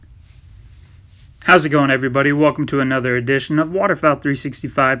How's it going, everybody? Welcome to another edition of Waterfowl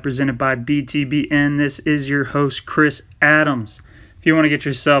 365 presented by BTBN. This is your host, Chris Adams. If you want to get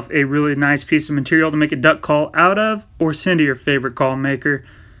yourself a really nice piece of material to make a duck call out of or send to your favorite call maker,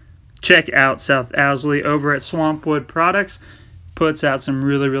 check out South Owsley over at Swampwood Products. Puts out some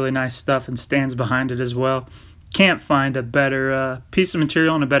really nice stuff and stands behind it as well. Can't find a better piece of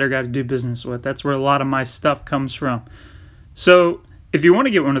material and a better guy to do business with. That's where a lot of my stuff comes from. So if you want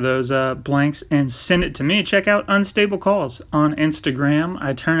to get one of those blanks and send it to me, check out Unstable Calls on Instagram.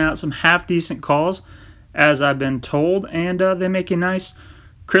 I turn out some half-decent calls, as I've been told, and they make a nice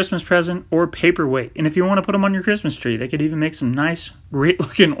Christmas present or paperweight. And if you want to put them on your Christmas tree, they could even make some nice,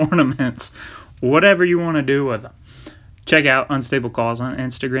 great-looking ornaments. Whatever you want to do with them. Check out Unstable Calls on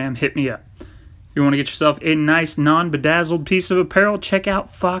Instagram. Hit me up. If you want to get yourself a nice, non-bedazzled piece of apparel, check out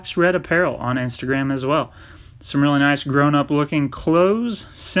Fox Red Apparel on Instagram as well. Some really nice grown-up looking clothes,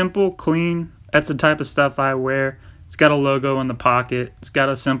 simple, clean. That's the type of stuff I wear. It's got a logo in the pocket. It's got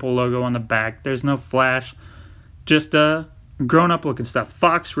a simple logo on the back. There's no flash. Just grown-up looking stuff.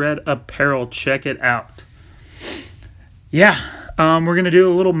 Fox Red Apparel. Check it out. Yeah, we're going to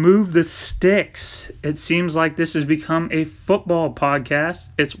do a little Move the Sticks. It seems like this has become a football podcast.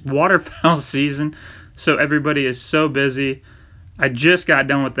 It's waterfowl season, so everybody is so busy. I just got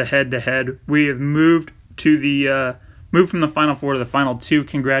done with the head-to-head. We have moved from the Final Four to the Final Two.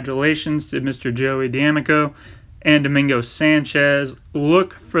 Congratulations to Mr. Joey D'Amico and Domingo Sanchez.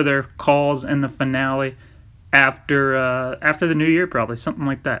 Look for their calls in the finale after the new year, probably, something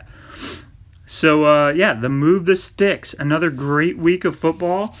like that. So, the Move the Sticks. Another great week of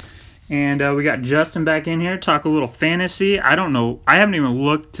football. And we got Justin back in here, talk a little fantasy. I don't know. I haven't even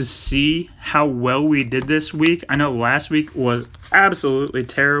looked to see how well we did this week. I know last week was absolutely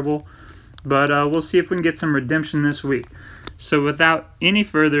terrible. But we'll see if we can get some redemption this week. So without any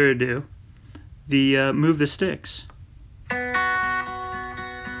further ado, the Move the Sticks.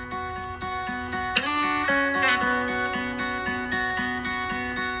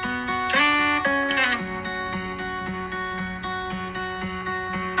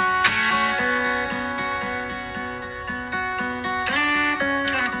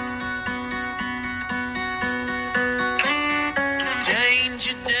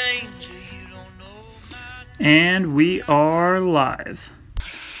 And we are live.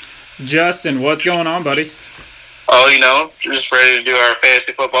 Justin, what's going on, buddy? Oh, just ready to do our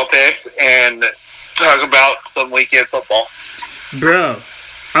fantasy football picks and talk about some weekend football. Bro,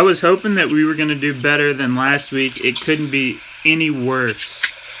 I was hoping that we were going to do better than last week. It couldn't be any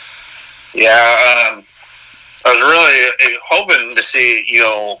worse. Yeah, I was really hoping to see,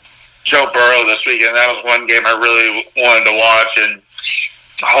 Joe Burrow this weekend. That was one game I really wanted to watch, and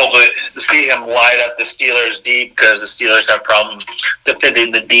hopefully see him light up the Steelers deep, because the Steelers have problems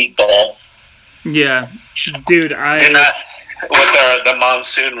defending the deep ball. Yeah, dude, with the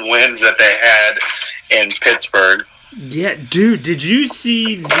monsoon winds that they had in Pittsburgh. Yeah, dude, did you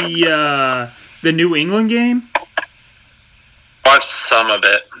see the New England game? Watched some of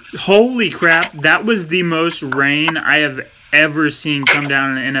it. Holy crap, that was the most rain I have ever seen come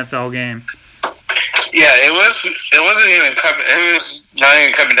down in an NFL game. Yeah, it wasn't even coming. It was not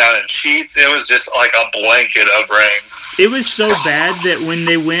even coming down in sheets. It was just like a blanket of rain. It was so bad that when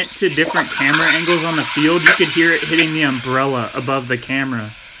they went to different camera angles on the field, you could hear it hitting the umbrella above the camera.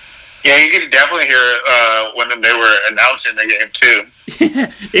 Yeah, you could definitely hear it when they were announcing the game too.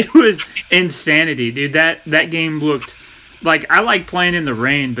 Yeah, it was insanity, dude. That game looked like, I like playing in the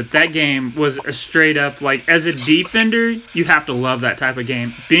rain, but that game was a straight up, like, as a defender, you have to love that type of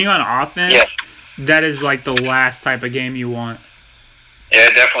game. Being on offense. Yeah. That is like the last type of game you want. Yeah,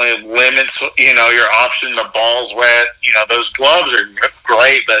 it definitely limits, your option. The ball's wet. Those gloves are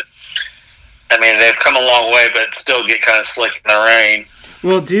great, but, they've come a long way, but still get kind of slick in the rain.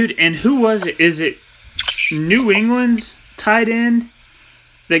 Well, dude, and who was it? Is it New England's tight end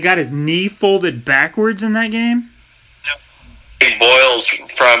that got his knee folded backwards in that game? Boyles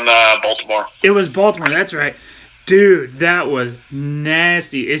from Baltimore. It was Baltimore, that's right. Dude, that was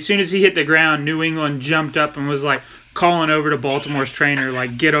nasty. As soon as he hit the ground, New England jumped up and was like calling over to Baltimore's trainer,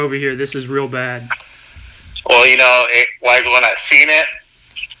 like, get over here, this is real bad. Well, like when I seen it,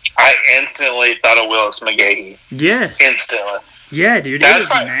 I instantly thought of Willis McGahee. Yes. Instantly. Yeah, dude, that's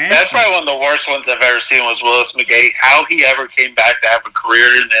probably one of the worst ones I've ever seen was Willis McGahee. How he ever came back to have a career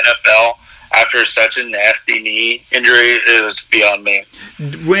in the NFL after such a nasty knee injury is beyond me.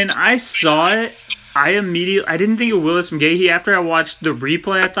 When I saw it, I didn't think of Willis McGahee. After I watched the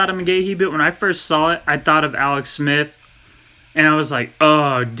replay, I thought of McGahee, but when I first saw it, I thought of Alex Smith. And I was like,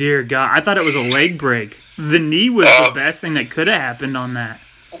 oh, dear God. I thought it was a leg break. The knee was the best thing that could have happened on that.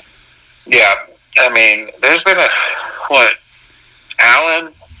 Yeah. I mean, there's been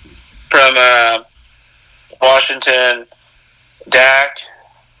Allen from Washington, Dak,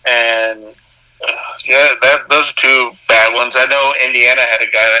 and those are two bad ones. I know Indiana had a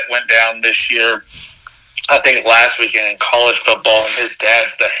guy that went down this year, I think last weekend in college football, and his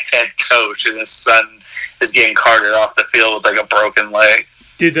dad's the head coach, and his son is getting carted off the field with like a broken leg.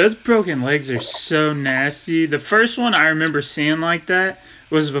 Dude, those broken legs are so nasty. The first one I remember seeing like that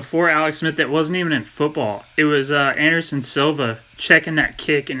was before Alex Smith. That wasn't even in football. It was Anderson Silva checking that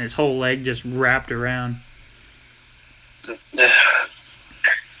kick, and his whole leg just wrapped around.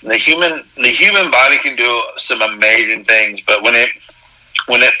 The human body can do some amazing things, but when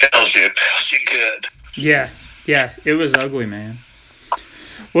it fails you good. Yeah, it was ugly, man.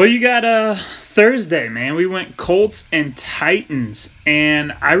 Well, you got Thursday, man. We went Colts and Titans,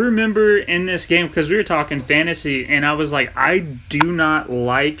 and I remember in this game because we were talking fantasy, and I was like, I do not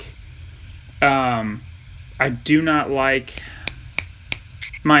like my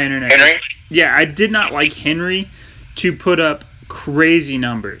internet. Henry? Yeah, I did not like Henry to put up crazy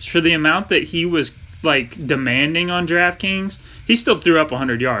numbers for the amount that he was like demanding on DraftKings. He still threw up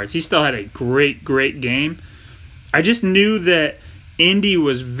 100 yards. He still had a great game. I just knew that Indy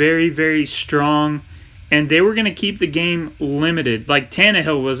was very, very strong, and they were going to keep the game limited. Like,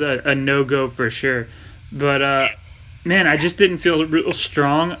 Tannehill was a no-go for sure. But, man, I just didn't feel real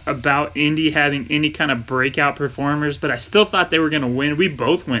strong about Indy having any kind of breakout performers, but I still thought they were going to win. We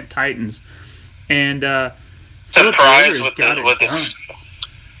both went Titans. And surprised with this.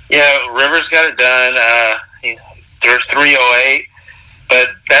 Yeah, Rivers got it done. They're 308, but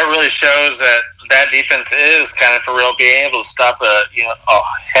that really shows that defense is kind of for real, being able to stop a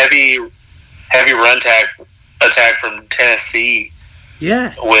heavy run attack from Tennessee.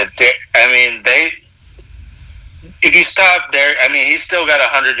 Yeah. If you stop there, I mean, he's still got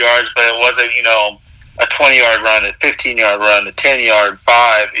 100 yards, but it wasn't, a 20-yard run, a 15-yard run, a 10-yard,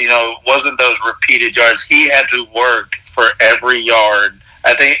 5. It wasn't those repeated yards. He had to work for every yard.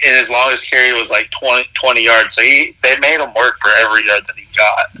 I think his longest carry was like 20 yards. So they made him work for every yard that he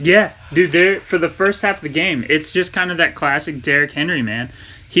got. Yeah, dude, for the first half of the game, it's just kind of that classic Derrick Henry, man.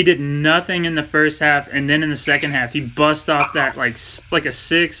 He did nothing in the first half, and then in the second half, he bust off that like a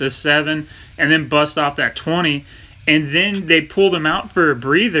 6, a 7, and then bust off that 20. And then they pulled him out for a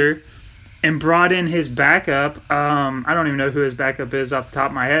breather and brought in his backup. I don't even know who his backup is off the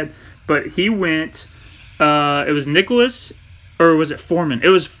top of my head, but he went. It was Nicholas. Or was it Foreman? It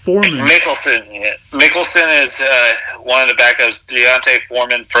was Foreman. Mickelson. Yeah. Mickelson is one of the backups. Deontay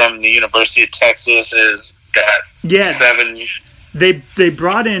Foreman from the University of Texas is got 7. They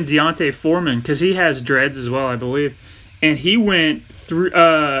brought in Deontay Foreman because he has dreads as well, I believe, and he went through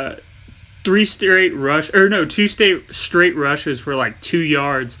 2 straight rushes for like 2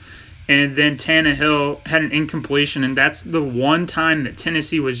 yards, and then Tannehill had an incompletion, and that's the one time that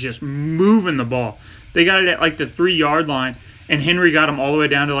Tennessee was just moving the ball. They got it at like the 3-yard line. And Henry got him all the way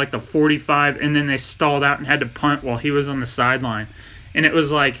down to like the 45, and then they stalled out and had to punt while he was on the sideline. And it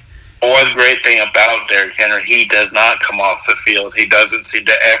was like... One great thing about Derrick Henry, he does not come off the field. He doesn't seem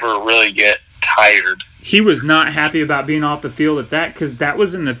to ever really get tired. He was not happy about being off the field at that, because that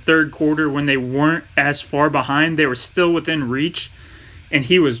was in the third quarter when they weren't as far behind. They were still within reach. And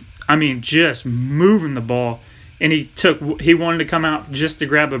he was, just moving the ball. And he wanted to come out just to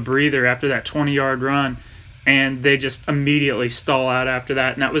grab a breather after that 20-yard run. And they just immediately stall out after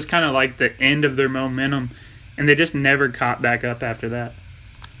that. And that was kind of like the end of their momentum. And they just never caught back up after that.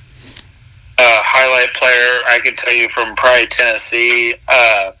 Highlight player, I can tell you from probably Tennessee,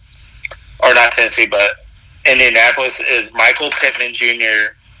 or not Tennessee, but Indianapolis, is Michael Pittman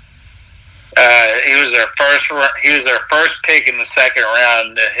Jr. He was their first pick in the second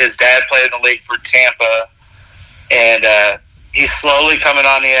round. His dad played in the league for Tampa. And he's slowly coming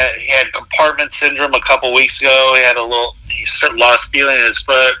on. He had compartment syndrome a couple weeks ago. He lost feeling in his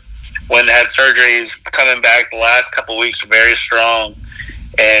foot. When had surgery, he's coming back the last couple weeks very strong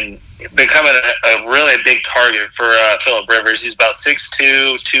and becoming a really big target for Phillip Rivers. He's about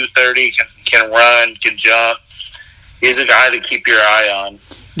 6'2", 230, can run, can jump. He's a guy to keep your eye on.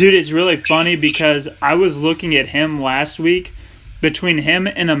 Dude, it's really funny because I was looking at him last week, between him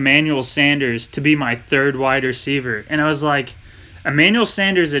and Emmanuel Sanders to be my third wide receiver. And I was like, Emmanuel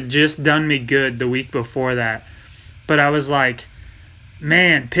Sanders had just done me good the week before that. But I was like,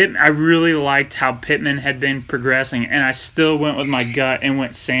 man, I really liked how Pittman had been progressing. And I still went with my gut and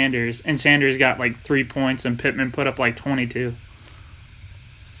went Sanders. And Sanders got like 3 points and Pittman put up like 22.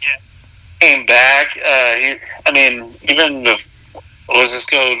 Yeah. Came back. Let's just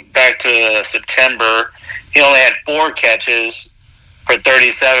go back to September. He only had 4 catches. for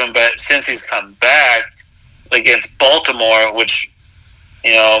 37. But since he's come back against Baltimore, which,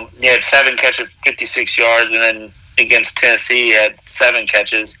 he had 7 catches, 56 yards, and then against Tennessee, he had 7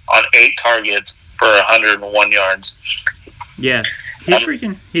 catches on 8 targets for 101 yards. Yeah,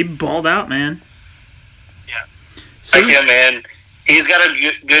 he balled out, man. Yeah, like him, man. He's got a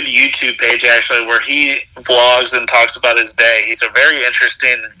good YouTube page, actually, where he vlogs and talks about his day. He's a very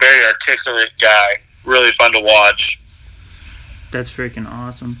interesting, very articulate guy. Really fun to watch. That's freaking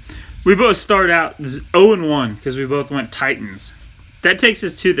awesome. We both start out 0-1 because we both went Titans. That takes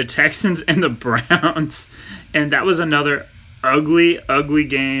us to the Texans and the Browns. And that was another ugly, ugly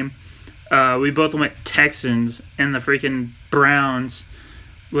game. We both went Texans and the freaking Browns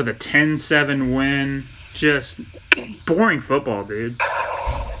with a 10-7 win. Just boring football, dude.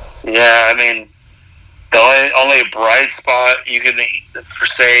 Yeah, I mean, the only bright spot you can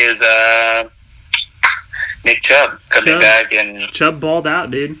say is Nick Chubb coming back. And Chubb balled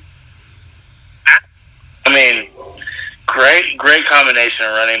out, dude. I mean, great combination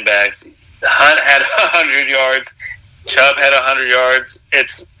of running backs. Hunt had 100 yards. Chubb had 100 yards.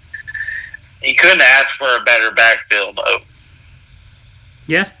 You couldn't ask for a better backfield.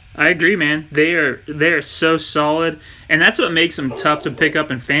 Yeah, I agree, man. They are so solid, and that's what makes them tough to pick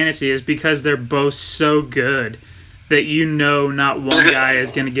up in fantasy is because they're both so good that not one guy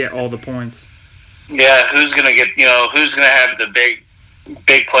is going to get all the points. Yeah, who's going to have the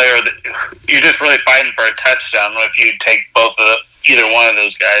big player that you're just really fighting for a touchdown if you take either one of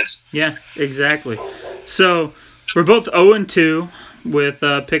those guys. Yeah, exactly. So we're both 0-2 with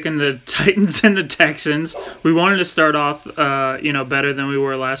picking the Titans and the Texans. We wanted to start off better than we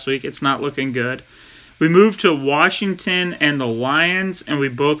were last week. It's not looking good. We moved to Washington and the Lions, and we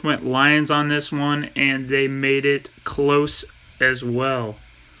both went Lions on this one, and they made it close as well.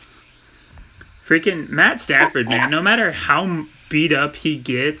 Freaking Matt Stafford, man, no matter how beat up he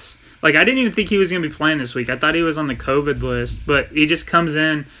gets, I didn't even think he was going to be playing this week. I thought he was on the COVID list, but he just comes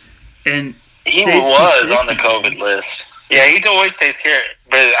in and he was on the COVID list. Yeah, he always takes care of it.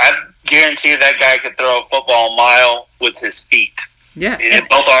 But I guarantee that guy could throw a football a mile with his feet. Yeah. If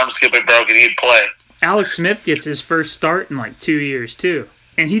both arms could be broken, he'd play. Alex Smith gets his first start in 2 years, too.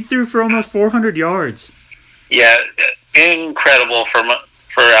 And he threw for almost 400 yards. Yeah, incredible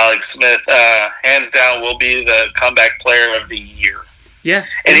for Alex Smith. Hands down will be the comeback player of the year. Yeah.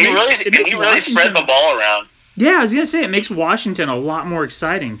 And he really spread the ball around. Yeah, I was going to say, it makes Washington a lot more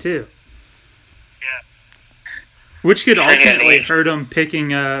exciting, too. Yeah. Which could ultimately hurt him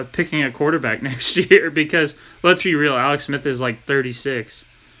picking a quarterback next year because, let's be real, Alex Smith is 36.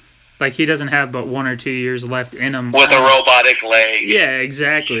 He doesn't have but 1 or 2 years left in him. With a robotic leg. Yeah,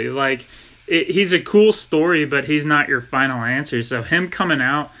 exactly. He's a cool story, but he's not your final answer. So him coming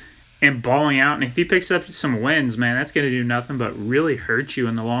out and balling out, and if he picks up some wins, man, that's going to do nothing but really hurt you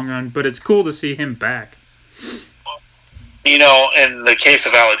in the long run. But it's cool to see him back. In the case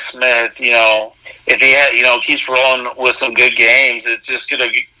of Alex Smith, if he keeps rolling with some good games, it's just going to,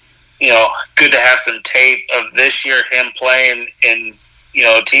 good to have some tape of this year him playing, and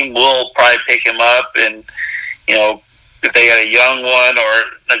a team will probably pick him up, and if they got a young one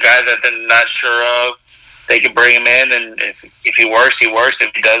or a guy that they're not sure of, they can bring him in, and if he works, he works.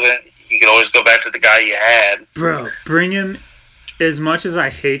 If he doesn't, you can always go back to the guy you had. Bro, bring him. As much as I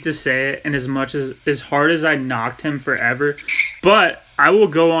hate to say it, and as hard as I knocked him forever, but I will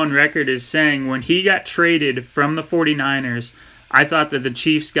go on record as saying when he got traded from the 49ers, I thought that the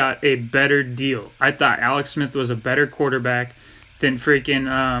Chiefs got a better deal. I thought Alex Smith was a better quarterback than freaking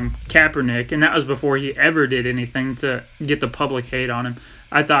Kaepernick, and that was before he ever did anything to get the public hate on him.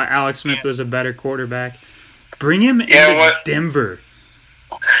 I thought Alex Smith was a better quarterback. Bring him into Denver.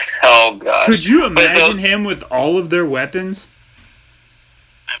 Oh, gosh. Could you imagine him with all of their weapons?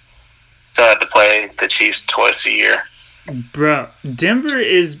 So I have to play the Chiefs twice a year. Bro, Denver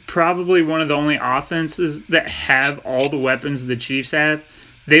is probably one of the only offenses that have all the weapons the Chiefs have.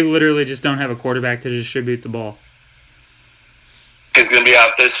 They literally just don't have a quarterback to distribute the ball. He's going to be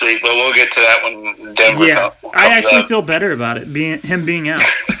out this week, but we'll get to that when Denver comes I actually feel better about it, him being out.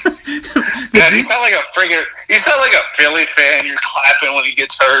 Yeah, you sound like a Philly fan. You're clapping when he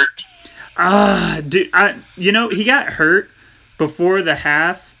gets hurt. Dude, he got hurt before the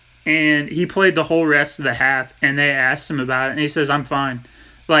half. And he played the whole rest of the half, and they asked him about it, and he says, I'm fine.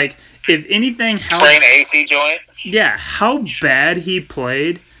 If anything... Sprained AC joint? Yeah, how bad he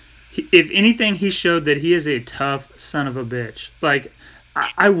played, if anything, he showed that he is a tough son of a bitch.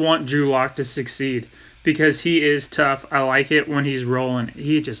 I want Drew Lock to succeed, because he is tough. I like it when he's rolling.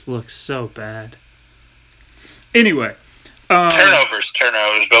 He just looks so bad. Anyway, Turnovers,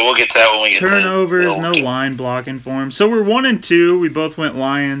 but we'll get to that when we get turnovers, no line blocking for him. So we're 1-2. We both went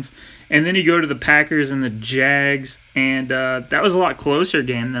Lions. And then you go to the Packers and the Jags, and that was a lot closer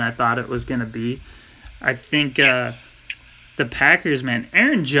game than I thought it was going to be. I think the Packers, man,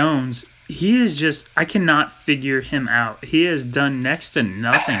 Aaron Jones, he is just, I cannot figure him out. He has done next to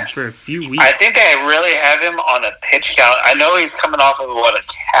nothing for a few weeks. I think they really have him on a pitch count. I know he's coming off of, a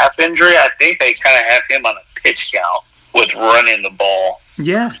calf injury. I think they kind of have him on a pitch count with running the ball.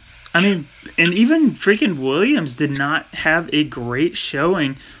 Yeah. I mean, and even freaking Williams did not have a great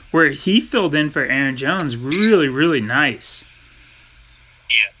showing where he filled in for Aaron Jones. Really, really nice.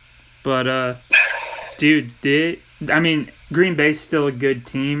 Yeah. But, dude, Green Bay's still a good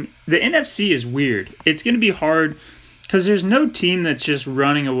team. The NFC is weird. It's going to be hard because there's no team that's just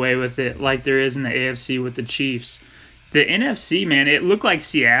running away with it like there is in the AFC with the Chiefs. The NFC, man, it looked like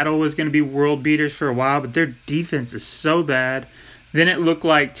Seattle was going to be world beaters for a while, but their defense is so bad. Then it looked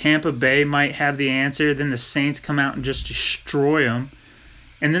like Tampa Bay might have the answer. Then the Saints come out and just destroy them.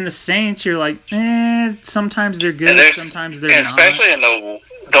 And then the Saints, you're like, sometimes they're good, sometimes they're not. Especially in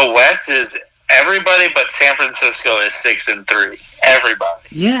the West is everybody but San Francisco is 6-3. Everybody.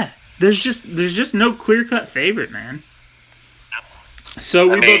 Yeah, there's just no clear-cut favorite, man. So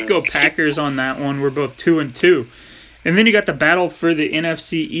we both go Packers on that one. We're both 2-2. And then you got the battle for the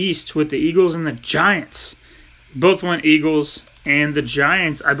NFC East with the Eagles and the Giants. Both went Eagles, and the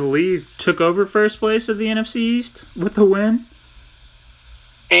Giants, I believe, took over first place of the NFC East with a win.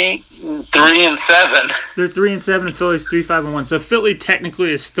 3-7. They're 3-7, and Philly's 3-5-1. So Philly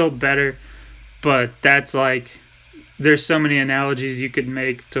technically is still better, but that's like, there's so many analogies you could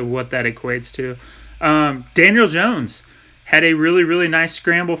make to what that equates to. Daniel Jones had a really, really nice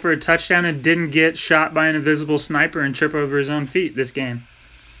scramble for a touchdown and didn't get shot by an invisible sniper and trip over his own feet this game.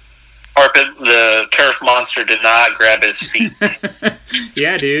 Or the turf monster did not grab his feet.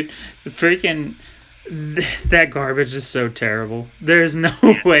 Yeah, dude. That garbage is so terrible. There's no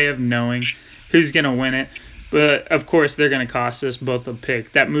way of knowing who's going to win it. But, of course, they're going to cost us both a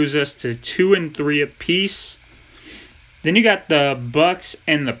pick. That moves us to 2-3 apiece. Then you got the Bucks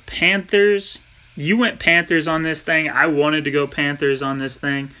and the Panthers. You went Panthers on this thing. I wanted to go Panthers on this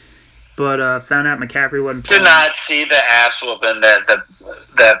thing, but found out McCaffrey wasn't playing. Did not see the ass whooping that the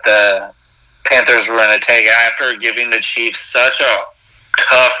Panthers were going to take after giving the Chiefs such a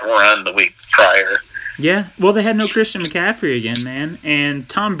tough run the week prior. Yeah, well, they had no Christian McCaffrey again, man. And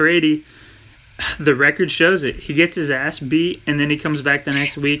Tom Brady, the record shows it. He gets his ass beat, and then he comes back the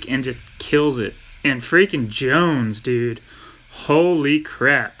next week and just kills it. And freaking Jones, dude. Holy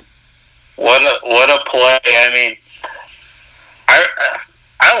crap. What a play. I mean,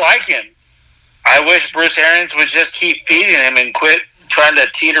 I like him. I wish Bruce Arians would just keep feeding him and quit trying to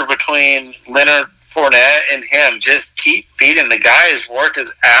teeter between Leonard Fournette and him. Just keep feeding. The guy has worked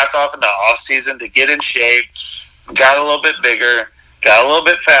his ass off in the offseason to get in shape, got a little bit bigger, got a little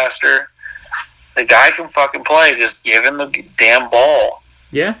bit faster. The guy can fucking play. Just give him the damn ball.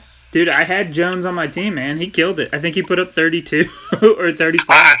 Yeah. Dude, I had Jones on my team, man. He killed it. I think he put up 32 or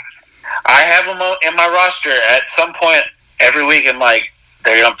 35. I have him in my roster at some point every week. I'm like,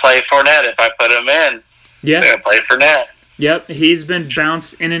 they're going to play Fournette if I put him in. Yeah. They're going to play Fournette. Yep, he's been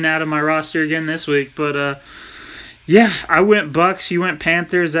bounced in and out of my roster again this week. But, yeah, I went Bucks. You went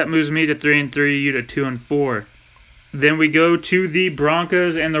Panthers. That moves me to 3-3, you to 2-4. Then we go to the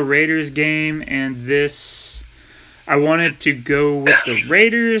Broncos and the Raiders game. And this, I wanted to go with the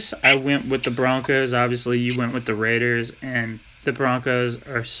Raiders. I went with the Broncos. Obviously, you went with the Raiders. And the Broncos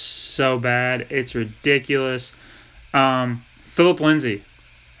are so bad. It's ridiculous. Phillip Lindsay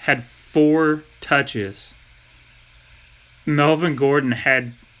had 4 touches. Melvin Gordon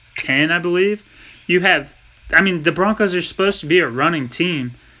had 10, I believe. The Broncos are supposed to be a running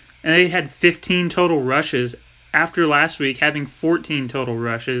team, and they had 15 total rushes after last week having 14 total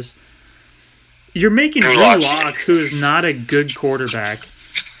rushes. You're making Drew Lock, who is not a good quarterback,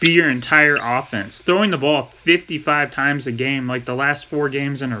 be your entire offense, throwing the ball 55 times a game like the last 4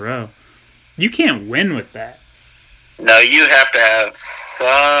 games in a row. You can't win with that. No, you have to have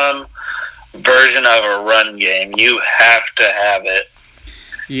some version of a run game. You have to have it.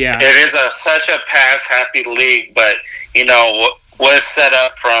 Yeah. It is such a pass-happy league, but, what is set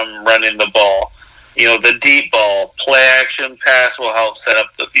up from running the ball? The deep ball, play-action pass will help set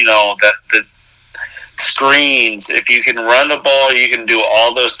up the screens. If you can run the ball, you can do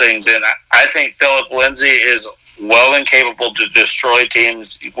all those things. And I think Phillip Lindsay is well and capable to destroy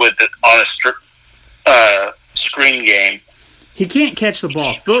teams on a screen game. He can't catch the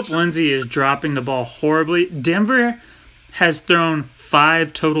ball. Phillip Lindsay is dropping the ball horribly. Denver has thrown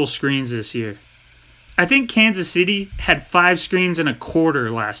 5 total screens this year. I think Kansas City had 5 screens in a quarter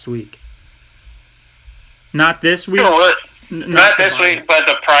last week. Not this week. Not this week, but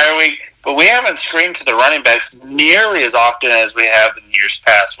the prior week. But we haven't screened to the running backs nearly as often as we have in years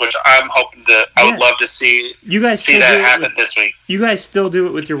past, which I'm hoping to. I would love to see. You guys see that happen this week. You guys still do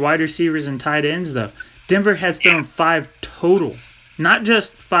it with your wide receivers and tight ends, though. Denver has thrown 5 total, not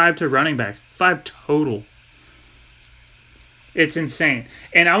just 5 to running backs. 5 total. It's insane.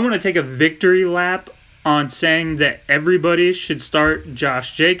 And I want to take a victory lap on saying that everybody should start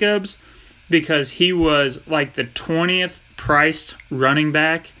Josh Jacobs because he was like the 20th priced running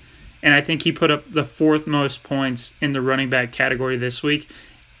back, and I think he put up the 4th most points in the running back category this week.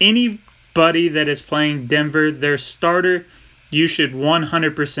 Anybody that is playing Denver, their starter, you should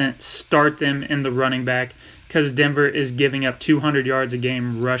 100% start them in the running back because Denver is giving up 200 yards a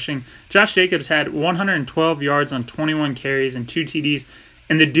game rushing. Josh Jacobs had 112 yards on 21 carries and 2 TDs,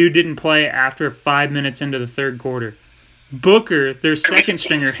 and the dude didn't play after 5 minutes into the third quarter. Booker, their second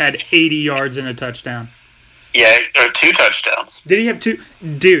stringer, had 80 yards and a touchdown. Yeah, or 2 touchdowns. Did he have 2?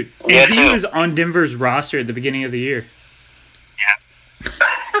 Dude, and he 2. was on Denver's roster at the beginning of the year.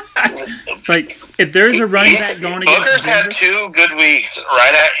 Yeah. Like, if there's a running back going against Booker's Denver, had 2 good weeks,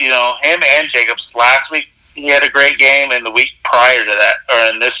 right at, him and Jacobs. Last week, he had a great game, and the week prior to that,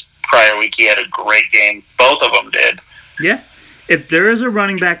 or in this prior week, he had a great game. Both of them did. Yeah. If there is a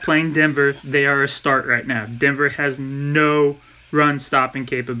running back playing Denver, they are a start right now. Denver has no run-stopping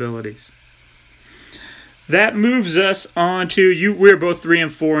capabilities. That moves us on to we're both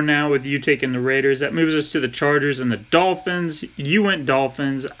 3-4 now with you taking the Raiders. That moves us to the Chargers and the Dolphins. You went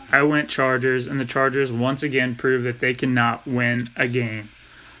Dolphins, I went Chargers, and the Chargers once again prove that they cannot win a game.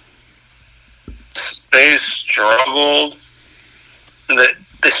 They struggled.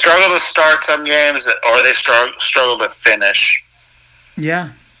 They struggle to start some games, or they struggle to finish. Yeah.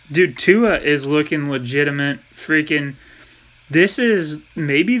 Dude, Tua is looking legitimate. Freaking, this is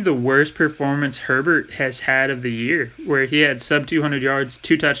maybe the worst performance Herbert has had of the year, where he had sub 200 yards,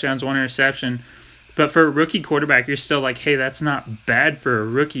 2 touchdowns, 1 interception. But for a rookie quarterback, you're still like, hey, that's not bad for a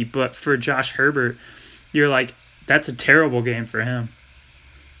rookie. But for Josh Herbert, you're like, that's a terrible game for him.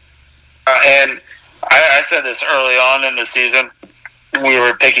 And I said this early on in the season. We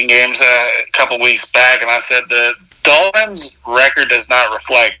were picking games a couple weeks back, and I said the Dolphins' record does not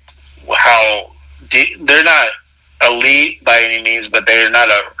reflect how they're not elite by any means, but they're not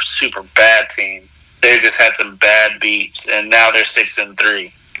a super bad team. They just had some bad beats, and now they're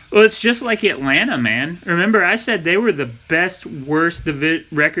 6-3. Well, it's just like Atlanta, man. Remember, I said they were the best, worst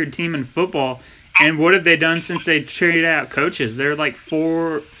record team in football, and what have they done since they traded out coaches? They're like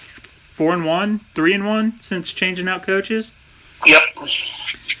 4-1, 3-1 since changing out coaches. Yep.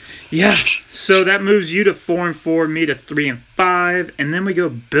 Yeah, so that moves you to 4-4, me to 3-5, and then we go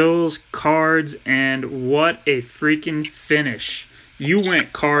Bills, Cards, and what a freaking finish. You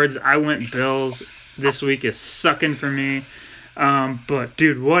went Cards, I went Bills. This week is sucking for me. But,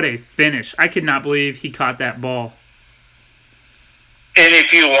 dude, what a finish. I could not believe he caught that ball. And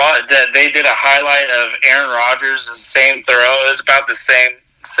if you want, that they did a highlight of Aaron Rodgers, the same throw. It was about the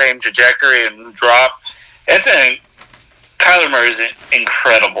same trajectory and drop. Kyler Murray is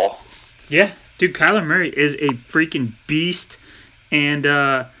incredible. Yeah, dude, Kyler Murray is a freaking beast. And,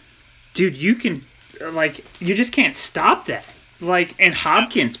 dude, you just can't stop that. And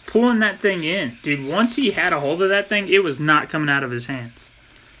Hopkins pulling that thing in. Dude, once he had a hold of that thing, it was not coming out of his hands.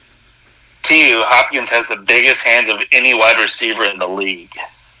 Hopkins has the biggest hands of any wide receiver in the league.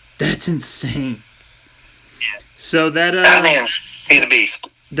 That's insane. Yeah. So that, man, he's a beast.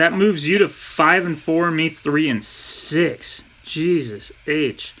 That moves you to 5-4, me 3-6. Jesus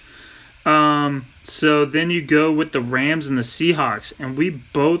H. So then you go with the Rams and the Seahawks, and we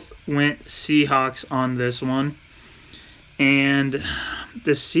both went Seahawks on this one. And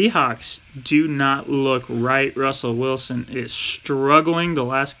the Seahawks do not look right. Russell Wilson is struggling the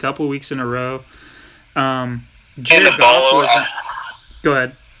last couple weeks in a row. Jared Goff go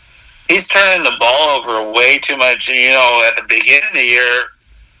ahead. He's turning the ball over way too much. At the beginning of the year,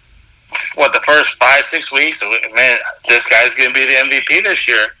 the first 5-6 weeks, man, this guy's going to be the MVP this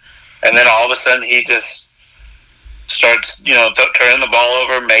year. And then all of a sudden he just starts, turning the ball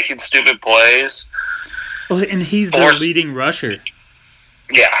over, making stupid plays. Well, and he's the leading rusher.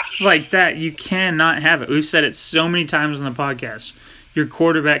 Yeah. Like that, you cannot have it. We've said it so many times on the podcast. Your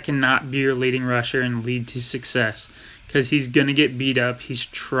quarterback cannot be your leading rusher and lead to success because he's going to get beat up. He's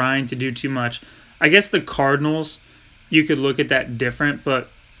trying to do too much. I guess the Cardinals, you could look at that different, but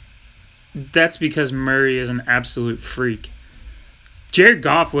that's because Murray is an absolute freak. Jared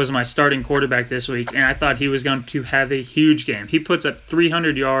Goff was my starting quarterback this week, and I thought he was going to have a huge game. He puts up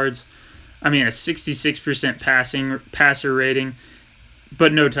 300 yards, I mean, a 66% passer rating,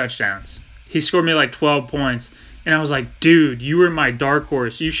 but no touchdowns. He scored me like 12 points. And I was like, dude, you were my dark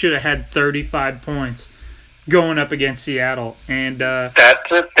horse. You should have had 35 points going up against Seattle. And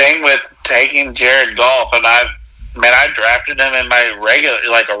that's the thing with taking Jared Goff. And I drafted him in my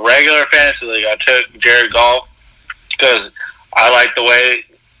regular fantasy league. I took Jared Goff because I like the way,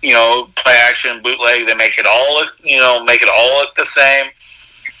 play action, bootleg, they make it all look the same.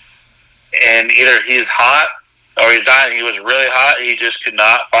 And either he's hot or he's not. He was really hot. He just could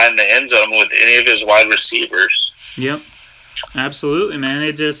not find the end zone with any of his wide receivers. Yep. Absolutely, man.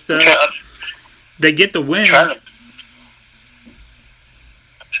 It just they get the win.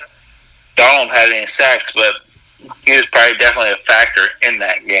 Donald had any sacks, but he was probably definitely a factor in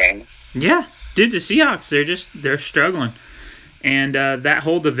that game. Yeah. Dude, the Seahawks, they're struggling. And that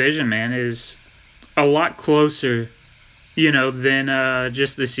whole division, man, is a lot closer, than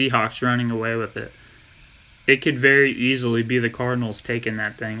just the Seahawks running away with it. It could very easily be the Cardinals taking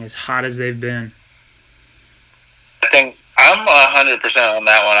that thing, as hot as they've been. I think I'm 100% on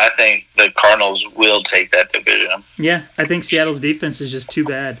that one. I think the Cardinals will take that division. Yeah, I think Seattle's defense is just too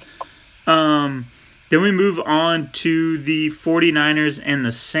bad. Then we move on to the 49ers and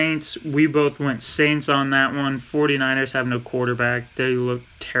the Saints. We both went Saints on that one. 49ers have no quarterback. They look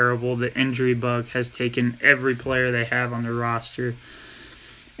terrible. The injury bug has taken every player they have on their roster.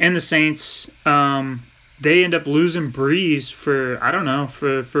 And the Saints, they end up losing Breeze for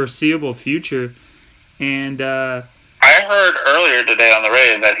foreseeable future. And I heard earlier today on the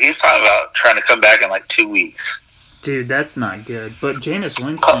radio that he's talking about trying to come back in like 2 weeks. Dude, that's not good. But Jameis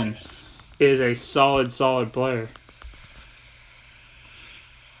Winston is a solid player.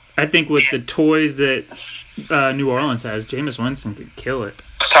 I think with the toys that New Orleans has, Jameis Winston could kill it. I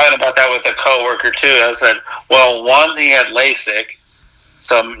was talking about that with a coworker too. I said, well, one, he had LASIK,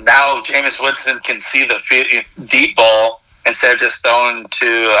 so now Jameis Winston can see the deep ball instead of just throwing to,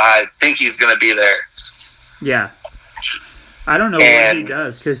 I think he's going to be there. Yeah. I don't know what he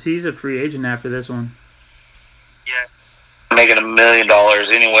does, because he's a free agent after this one. Yeah. Making $1 million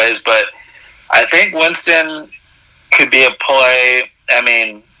anyways, but I think Winston could be a play. I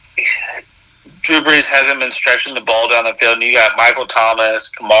mean, Drew Brees hasn't been stretching the ball down the field, and you got Michael Thomas,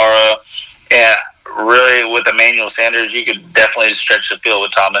 Kamara, and really with Emmanuel Sanders, you could definitely stretch the field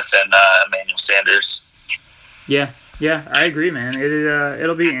with Thomas and Emmanuel Sanders. Yeah, I agree, man.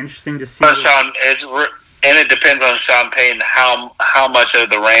 It'll be interesting to see. And it depends on Sean Payton how much of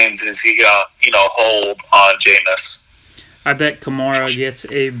the reins is he gonna hold on Jameis. I bet Kamara gets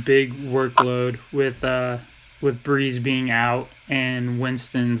a big workload with Breeze being out and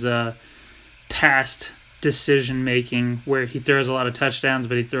Winston's past decision making, where he throws a lot of touchdowns,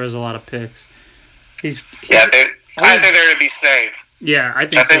 but he throws a lot of picks. I think they're gonna be safe. Yeah, I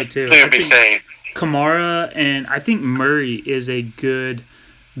think so too. They're gonna be safe. Kamara and I think Murray is a good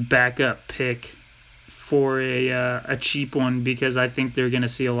backup pick for a cheap one, because I think they're going to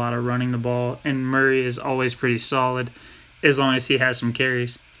see a lot of running the ball, and Murray is always pretty solid as long as he has some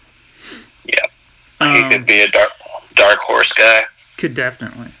carries. Yeah, he could be a dark horse guy. Could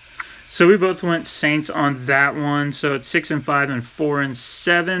definitely. So we both went Saints on that one. So it's 6-5 and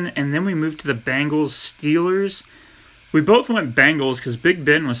 4-7, and then we moved to the Bengals Steelers. We both went Bengals because Big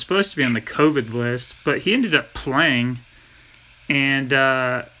Ben was supposed to be on the COVID list, but he ended up playing, and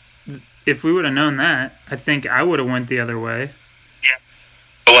if we would have known that, I think I would have went the other way. Yeah,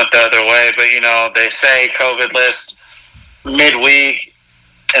 I went the other way, but they say COVID list midweek,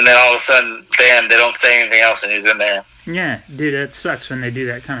 and then all of a sudden, bam, they don't say anything else, and he's in there. Yeah, dude, that sucks when they do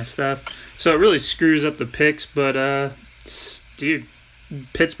that kind of stuff. So it really screws up the picks, but dude,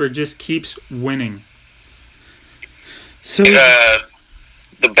 Pittsburgh just keeps winning. So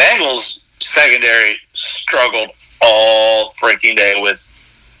the Bengals secondary struggled all freaking day with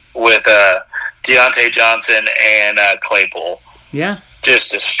Deontay Johnson and Claypool. Yeah.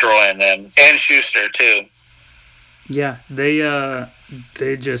 Just destroying them. And Schuster, too. Yeah,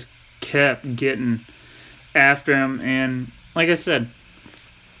 they just kept getting after him. And like I said,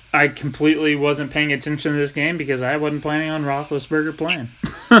 I completely wasn't paying attention to this game because I wasn't planning on Roethlisberger playing.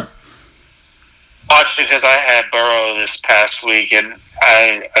 Watched it because I had Burrow this past week, and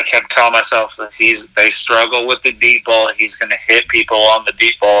I kept telling myself that they struggle with the deep ball. He's going to hit people on the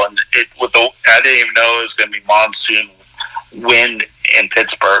deep ball, and I didn't even know it was going to be monsoon wind in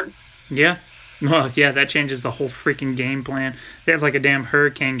Pittsburgh. Yeah, well, yeah, that changes the whole freaking game plan. They have like a damn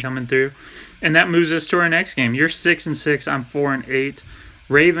hurricane coming through, and that moves us to our next game. You're 6-6, I'm 4-8.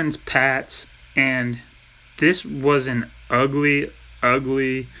 Ravens, Pats, and this was an ugly,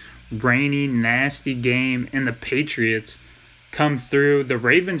 rainy, nasty game, and the Patriots come through. The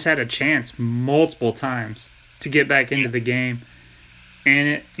Ravens had a chance multiple times to get back into the game.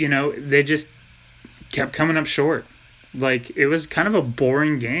 And, they just kept coming up short. Like, it was kind of a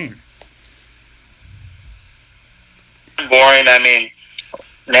boring game. Boring,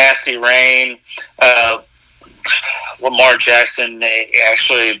 nasty rain. Lamar Jackson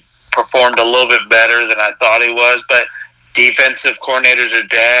actually performed a little bit better than I thought he was, but defensive coordinators are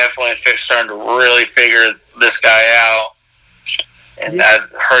definitely starting to really figure this guy out. And yeah. I've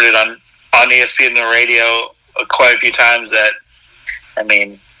heard it on ESPN and the radio quite a few times that,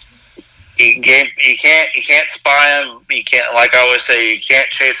 you can't spy him. You can't, like I always say, you can't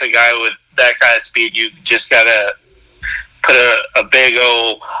chase a guy with that kind of speed. You just gotta put a big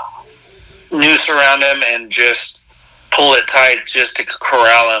old noose around him and just pull it tight just to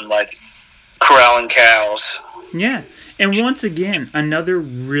corral him, like corralling cows. Yeah, and once again, another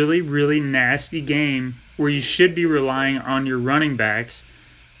really, really nasty game where you should be relying on your running backs,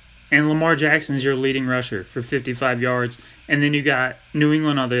 and Lamar Jackson's your leading rusher for 55 yards, and then you got New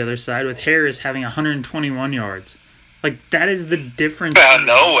England on the other side with Harris having 121 yards. Like, that is the difference. Out of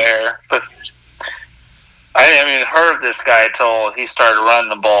nowhere, but I didn't even heard of this guy until he started running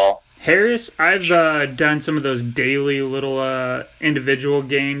the ball. Harris, I've done some of those daily little individual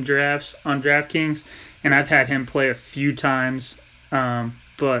game drafts on DraftKings, and I've had him play a few times.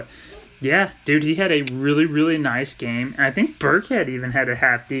 But, yeah, dude, he had a really, really nice game. And I think Burkhead even had a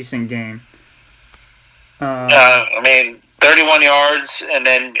half-decent game. 31 yards, and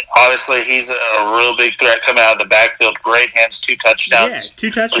then obviously he's a real big threat coming out of the backfield. Great hands, 2 touchdowns. Yeah,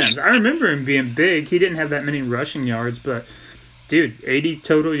 2 touchdowns. I remember him being big. He didn't have that many rushing yards, but, dude, 80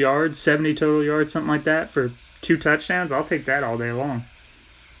 total yards, 70 total yards, something like that for 2 touchdowns. I'll take that all day long.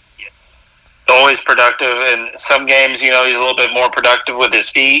 Always productive. In some games, he's a little bit more productive with his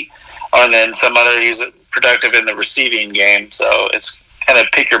feet, and then some other he's productive in the receiving game. So it's kind of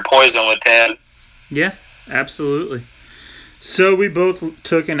pick your poison with him. Yeah, absolutely. So we both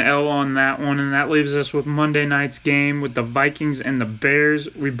took an L on that one, and that leaves us with Monday night's game with the Vikings and the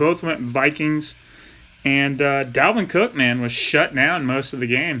Bears. We both went Vikings, and Dalvin Cook, man, was shut down most of the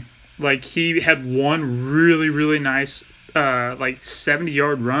game. Like, he had one really, really nice,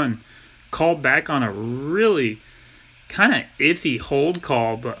 70-yard run, called back on a really kind of iffy hold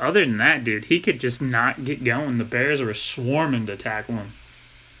call, but other than that, dude, he could just not get going. The Bears were swarming to tackle him.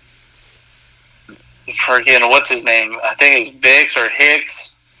 Freaking, what's his name? I think it's Biggs or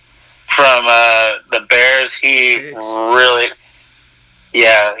Hicks from the Bears. He really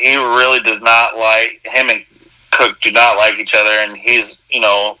does not like him, and Cook do not like each other, and he's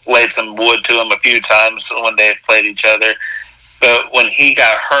laid some wood to him a few times when they've played each other. But when he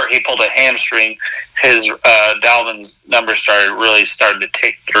got hurt, he pulled a hamstring. His Dalvin's numbers started to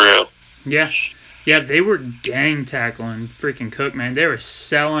tick through. Yeah, they were gang tackling freaking Cook, man. They were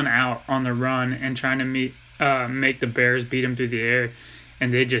selling out on the run and trying to make the Bears beat him through the air,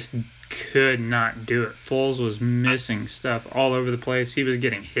 and they just could not do it. Foles was missing stuff all over the place. He was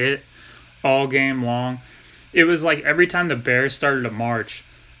getting hit all game long. It was like every time the Bears started to march,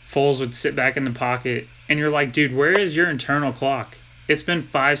 Foles would sit back in the pocket, and you're like, dude, where is your internal clock? It's been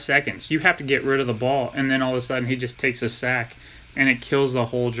 5 seconds. You have to get rid of the ball. And then all of a sudden he just takes a sack, and it kills the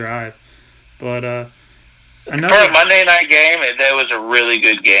whole drive. But for a Monday night game, that was a really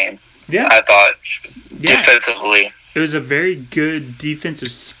good game. Yeah, I thought defensively, it was a very good defensive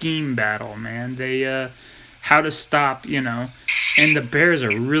scheme battle, man. They how to stop, and the Bears are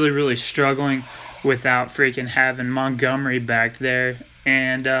really, really struggling without freaking having Montgomery back there,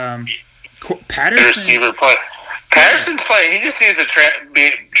 and Patterson. Receiver play. Patterson's playing. He just needs to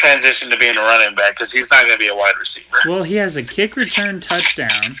transition to being a running back because he's not going to be a wide receiver. Well, he has a kick return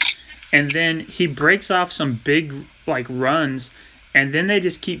touchdown. And then he breaks off some big, runs, and then they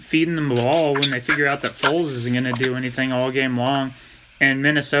just keep feeding them the ball when they figure out that Foles isn't going to do anything all game long. And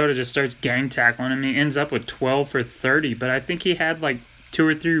Minnesota just starts gang tackling him. He ends up with 12 for 30. But I think he had, 2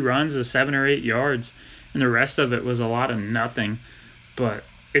 or 3 runs of 7 or 8 yards, and the rest of it was a lot of nothing. But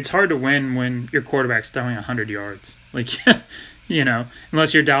it's hard to win when your quarterback's throwing 100 yards.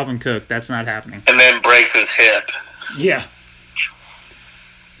 Unless you're Dalvin Cook, that's not happening. And then breaks his hip. Yeah.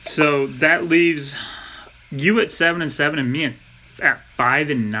 So that leaves you at 7-7 and me at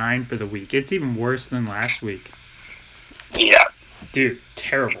 5-9 for the week. It's even worse than last week. Yeah. Dude,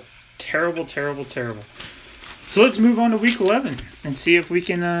 terrible. Terrible, terrible, terrible. So let's move on to week 11 and see if we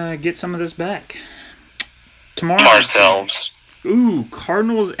can get some of this back. Tomorrow. Ourselves. Ooh,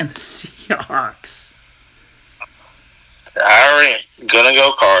 Cardinals and the Seahawks. I already gonna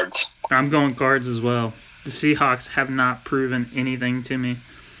go Cards. I'm going Cards as well. The Seahawks have not proven anything to me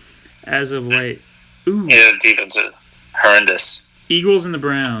as of late. Ooh. Yeah, defense. horrendous. Eagles and the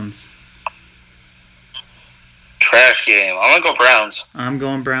Browns. Trash game. I'm going to go Browns. I'm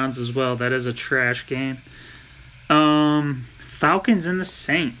going Browns as well. That is a trash game. Falcons and the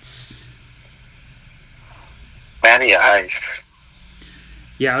Saints. Matty Ice.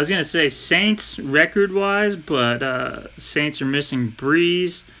 Yeah, I was going to say Saints record-wise, but Saints are missing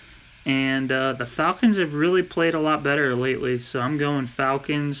Breeze. And the Falcons have really played a lot better lately, so I'm going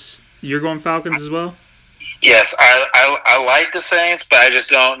Falcons. You're going Falcons as well? Yes, I like the Saints, but I just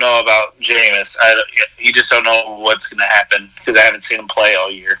don't know about Jameis. You just don't know what's going to happen because I haven't seen him play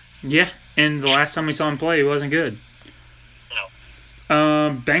all year. Yeah, and the last time we saw him play, he wasn't good.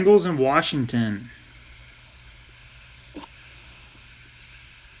 No. Bengals and Washington.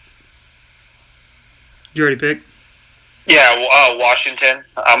 Did you already pick? Yeah, Washington.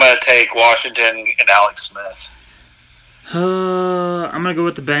 I'm going to take Washington and Alex Smith. I'm going to go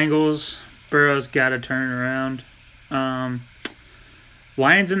with the Bengals. Burrow's got to turn it around.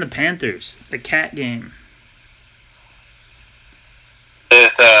 Lions and the Panthers. The cat game.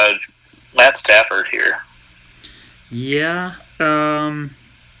 With Matt Stafford here. Yeah.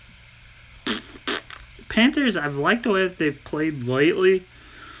 Panthers, I've liked the way that they've played lately.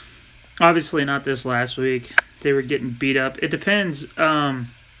 Obviously not this last week. They were getting beat up. It depends.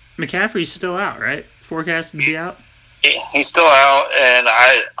 McCaffrey's still out, right? Forecasted to be out? He's still out, and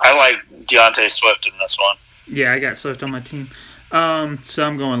I like Deontay Swift in this one. Yeah, I got Swift on my team. So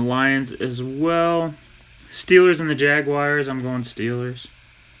I'm going Lions as well. Steelers and the Jaguars. I'm going Steelers.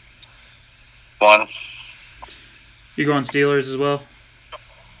 One. You going Steelers as well?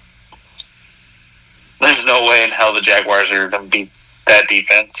 There's no way in hell the Jaguars are going to beat that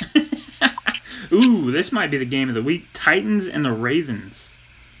defense. Ooh, this might be the game of the week. Titans and the Ravens.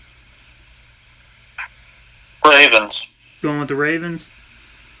 Ravens. Going with the Ravens?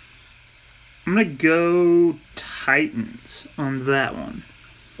 I'm going to go Titans on that one.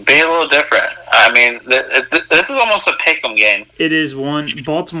 Be a little different. I mean, this is almost a pick'em game. It is one.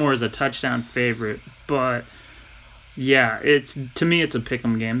 Baltimore is a touchdown favorite, but yeah, to me it's a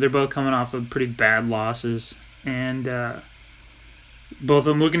pick'em game. They're both coming off of pretty bad losses, and both of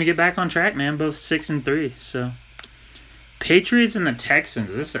them looking to get back on track, man. Both 6-3. So, Patriots and the Texans.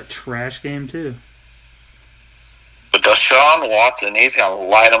 This is a trash game too. But Deshaun Watson, he's gonna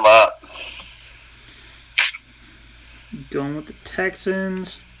light them up. Going with the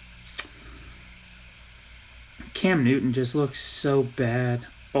Texans. Cam Newton just looks so bad,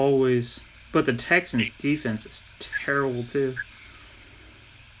 always. But the Texans' defense is terrible, too.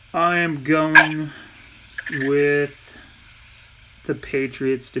 I am going with the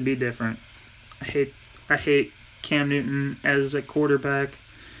Patriots to be different. I hate Cam Newton as a quarterback,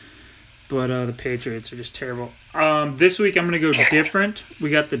 but the Patriots are just terrible. This week I'm going to go different. We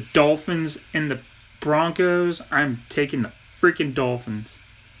got the Dolphins and the Broncos. I'm taking the freaking Dolphins.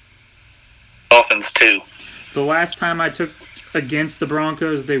 Dolphins, too. The last time I took against the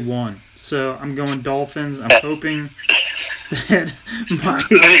Broncos, they won. So I'm going Dolphins. I'm hoping that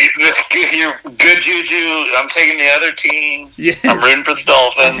your good juju. I'm taking the other team. Yes. I'm rooting for the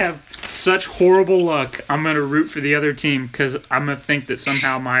Dolphins. I have such horrible luck. I'm going to root for the other team because I'm going to think that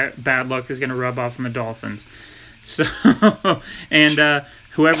somehow my bad luck is going to rub off on the Dolphins. So, and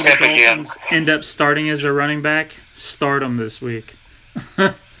whoever the Dolphins end up starting as their running back, start them this week.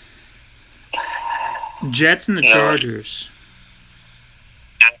 Jets and the Chargers.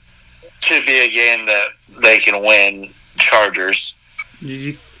 Should be a game that they can win. Chargers.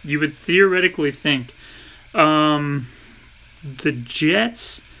 You would theoretically think the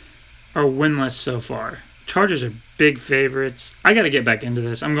Jets are winless so far. Chargers are big favorites. I got to get back into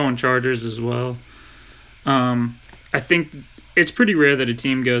this. I'm going Chargers as well. I think it's pretty rare that a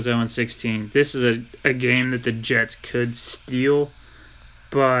team goes 0-16. This is a game that the Jets could steal,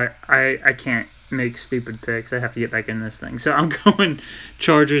 but I can't make stupid picks. I have to get back in this thing. So I'm going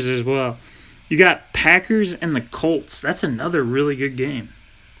Chargers as well. You got Packers and the Colts. That's another really good game.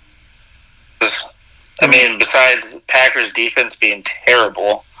 I mean, besides Packers' defense being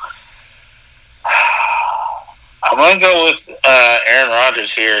terrible, I'm going to go with Aaron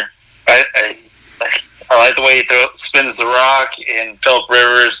Rodgers here. I like the way he spins the rock, and Phillip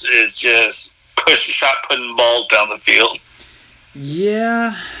Rivers is just putting balls down the field.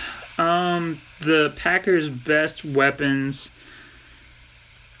 Yeah. The Packers' best weapons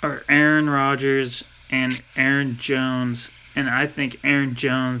are Aaron Rodgers and Aaron Jones, and I think Aaron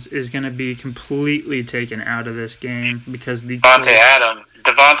Jones is going to be completely taken out of this game because Devontae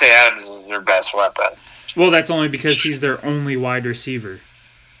Adams is their best weapon. Well, that's only because he's their only wide receiver.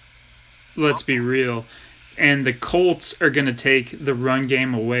 Let's be real. And the Colts are going to take the run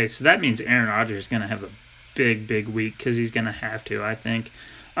game away, so that means Aaron Rodgers is going to have a big week because he's going to have to, I think.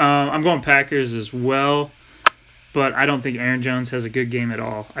 I'm going Packers as well, but I don't think Aaron Jones has a good game at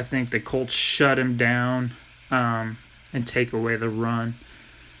all. I think the Colts shut him down and take away the run.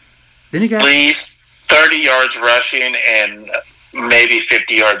 Then you got at least 30 yards rushing and maybe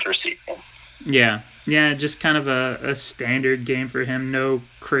 50 yards receiving. Yeah, just kind of a standard game for him. No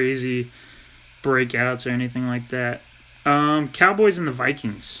crazy breakouts or anything like that. Cowboys and the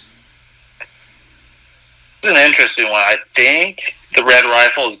Vikings. It's an interesting one. I think the Red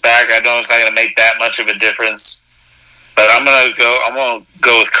Rifle is back. I know it's not going to make that much of a difference, but I'm going to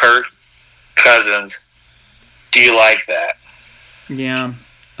go with Kirk Cousins. Do you like that? Yeah,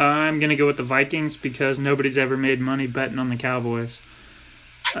 I'm going to go with the Vikings because nobody's ever made money betting on the Cowboys.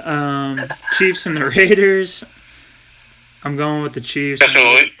 Chiefs and the Raiders. I'm going with the Chiefs. So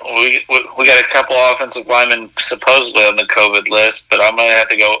we got a couple offensive linemen supposedly on the COVID list, but I'm gonna have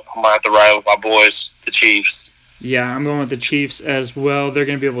to ride with my boys, the Chiefs. Yeah, I'm going with the Chiefs as well. They're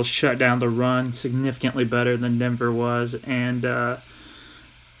gonna be able to shut down the run significantly better than Denver was, and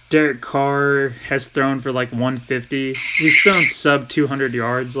Derek Carr has thrown for like 150. He's thrown sub 200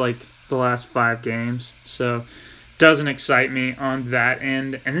 yards like the last 5 games, so doesn't excite me on that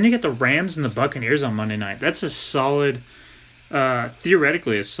end. And then you get the Rams and the Buccaneers on Monday night. That's a solid.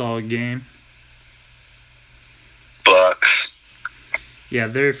 Theoretically a solid game. Bucks. Yeah,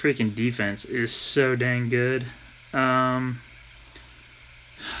 their freaking defense is so dang good.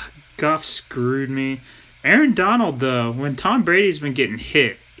 Goff screwed me. Aaron Donald, though, when Tom Brady's been getting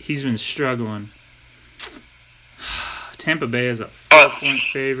hit, he's been struggling. Tampa Bay is a 4-point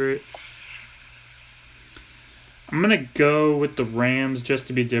favorite. I'm going to go with the Rams just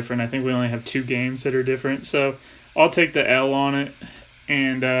to be different. I think we only have 2 games that are different, so I'll take the L on it,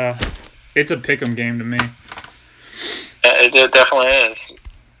 and it's a pick'em game to me. It definitely is.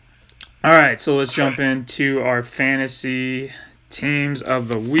 All right, so let's jump into our fantasy teams of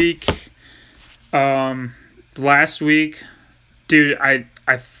the week. Last week, dude, I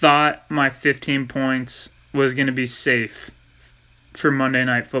thought my 15 points was going to be safe for Monday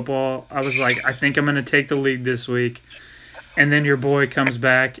Night Football. I was like, I think I'm going to take the lead this week. And then your boy comes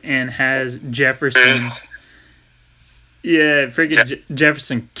back and has Jefferson. Yeah, freaking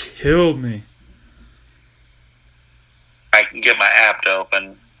Jefferson killed me. I can get my app to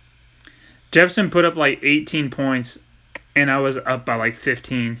open. Jefferson put up like 18 points, and I was up by like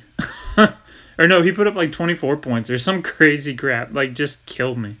 15. Or no, he put up like 24 points or some crazy crap. Like, just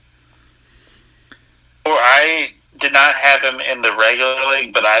killed me. Well, I did not have him in the regular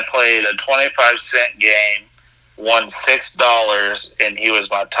league, but I played a 25-cent game, won $6, and he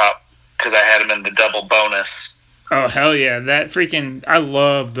was my top because I had him in the double bonus. Oh, hell yeah. That freaking... I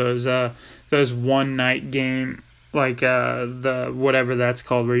love those one-night game, like the whatever that's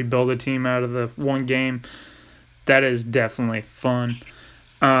called, where you build a team out of the one game. That is definitely fun.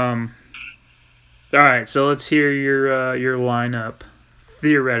 All right, so let's hear your lineup,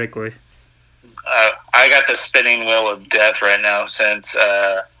 theoretically. I got the spinning wheel of death right now since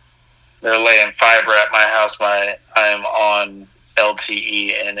they're laying fiber at my house. I'm on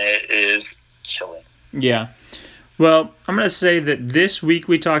LTE, and it is killing. Yeah. Well, I'm going to say that this week,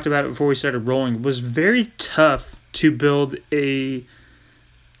 we talked about it before we started rolling, was very tough to build a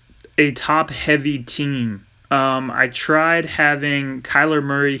top-heavy team. I tried having Kyler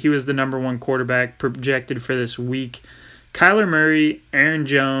Murray. He was the number 1 quarterback projected for this week. Kyler Murray, Aaron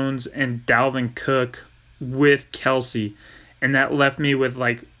Jones, and Dalvin Cook with Kelsey. And that left me with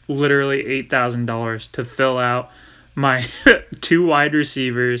like literally $8,000 to fill out my 2 wide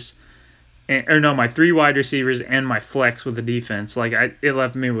receivers. My 3 wide receivers and my flex with the defense. It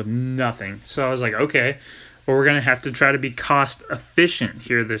left me with nothing. So I was like, okay, well, we're going to have to try to be cost efficient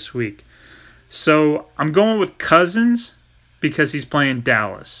here this week. So I'm going with Cousins because he's playing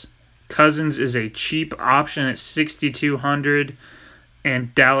Dallas. Cousins is a cheap option at $6,200,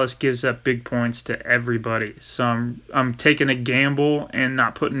 and Dallas gives up big points to everybody. So I'm taking a gamble and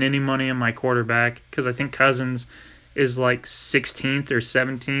not putting any money on my quarterback because I think Cousins is like 16th or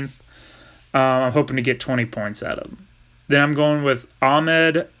 17th. I'm hoping to get 20 points out of him. Then I'm going with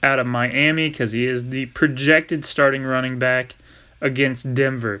Ahmed out of Miami because he is the projected starting running back against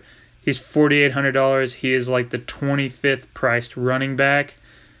Denver. He's $4,800. He is like the 25th priced running back,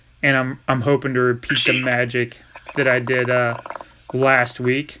 and I'm hoping to repeat the magic that I did last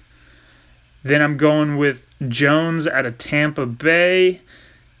week. Then I'm going with Jones out of Tampa Bay.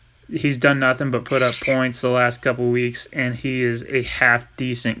 He's done nothing but put up points the last couple weeks, and he is a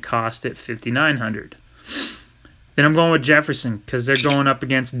half-decent cost at $5,900. Then I'm going with Jefferson because they're going up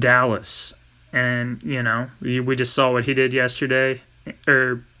against Dallas. And, we just saw what he did yesterday,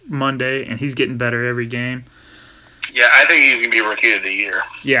 or Monday, and he's getting better every game. Yeah, I think he's going to be Rookie of the Year.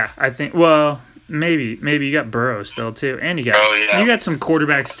 Yeah, I think. Well, maybe you got Burrow still too, and you got some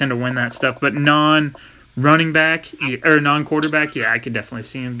quarterbacks tend to win that stuff, but non-running back or non-quarterback, yeah, I could definitely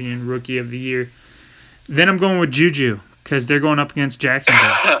see him being Rookie of the Year. Then I'm going with Juju because they're going up against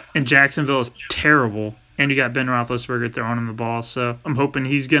Jacksonville, and Jacksonville is terrible, and you got Ben Roethlisberger throwing him the ball, so I'm hoping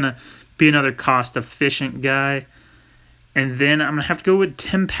he's gonna be another cost-efficient guy. And then I'm gonna have to go with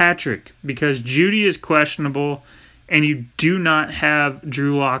Tim Patrick because Judy is questionable. And you do not have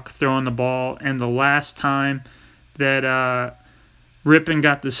Drew Lock throwing the ball. And the last time that Rippon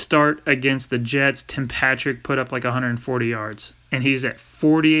got the start against the Jets, Tim Patrick put up like 140 yards. And he's at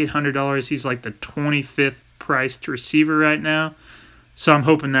 $4,800. He's like the 25th priced receiver right now. So I'm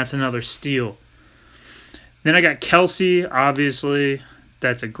hoping that's another steal. Then I got Kelsey, obviously.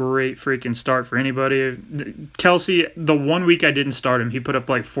 That's a great freaking start for anybody. Kelsey, the 1 week I didn't start him, he put up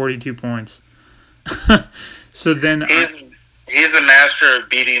like 42 points. So then he's a master of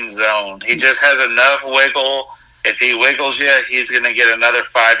beating zone. He just has enough wiggle. If he wiggles you, he's going to get another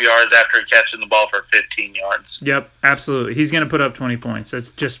 5 yards after catching the ball for 15 yards. Yep, absolutely. He's going to put up 20 points. That's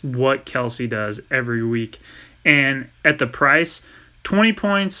just what Kelsey does every week. And at the price, 20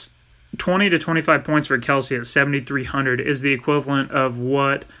 to 25 points for Kelsey at $7,300 is the equivalent of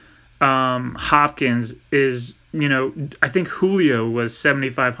what Hopkins is. I think Julio was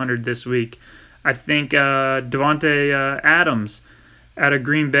 $7,500 this week. I think Devontae Adams out of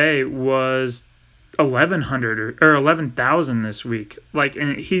Green Bay was $1,100 or $11,000 this week.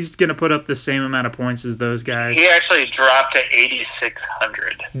 And he's gonna put up the same amount of points as those guys. He actually dropped to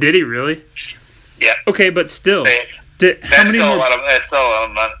 $8,600. Did he really? Yeah. Okay, but still, that's still a lot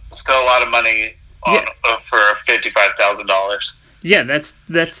of money for $55,000. Yeah, that's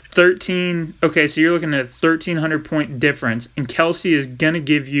 13. Okay, so you're looking at a 1,300 point difference, and Kelsey is gonna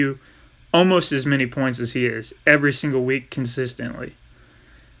give you almost as many points as he is every single week consistently.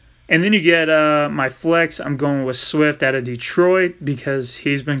 And then you get my flex. I'm going with Swift out of Detroit because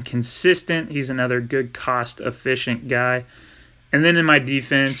he's been consistent. He's another good cost-efficient guy. And then in my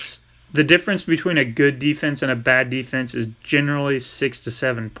defense, the difference between a good defense and a bad defense is generally 6 to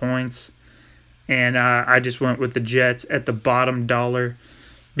 7 points. And I just went with the Jets at the bottom dollar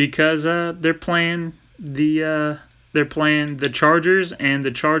because they're playing the Chargers, and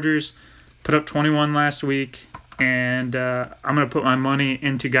the Chargers put up 21 last week, and I'm going to put my money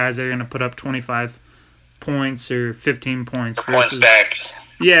into guys that are going to put up 25 points or 15 points. Points back.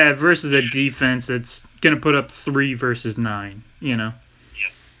 Yeah, versus a defense that's going to put up 3 versus 9,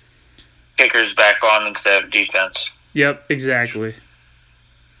 Kickers back on instead of defense. Yep, exactly.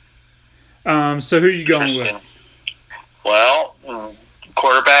 So who are you going with? Well,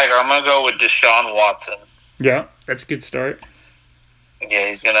 quarterback, I'm going to go with Deshaun Watson. Yeah, that's a good start.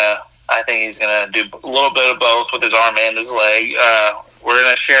 Yeah, I think he's going to do a little bit of both with his arm and his leg. We're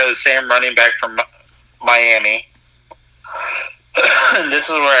going to share the same running back from Miami. This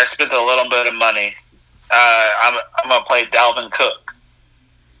is where I spent a little bit of money. I'm going to play Dalvin Cook.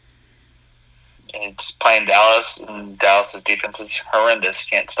 It's playing Dallas, and Dallas's defense is horrendous.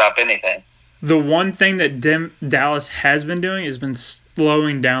 Can't stop anything. The one thing that Dallas has been doing has been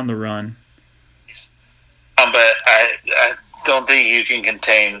slowing down the run. But I don't think they can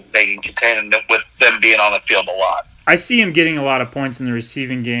contain it with them being on the field a lot. I see him getting a lot of points in the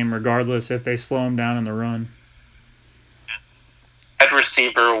receiving game regardless if they slow him down in the run. At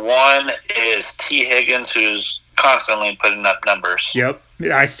receiver, one is T. Higgins, who's constantly putting up numbers. Yep.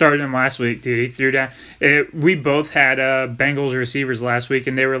 I started him last week, dude. He threw down. We both had Bengals receivers last week,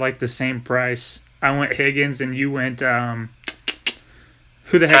 and they were like the same price. I went Higgins, and you went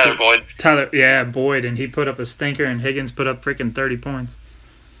who the heck? Tyler Boyd. Tyler, yeah, Boyd, and he put up a stinker, and Higgins put up freaking 30 points.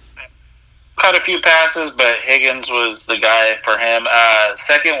 Caught a few passes, but Higgins was the guy for him.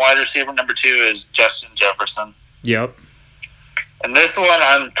 Second wide receiver, number 2, is Justin Jefferson. Yep. And this one,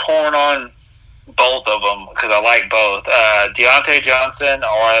 I'm torn on both of them because I like both. Deontay Johnson, or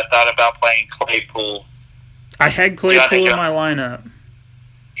I thought about playing Claypool. I had Claypool in my lineup.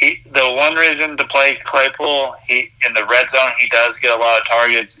 The one reason to play Claypool, in the red zone, he does get a lot of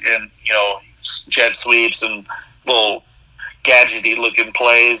targets in, jet sweeps and little gadgety looking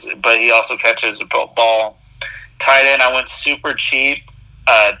plays, but he also catches the ball. Tight end, I went super cheap.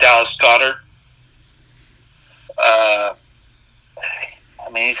 Dallas Goedert.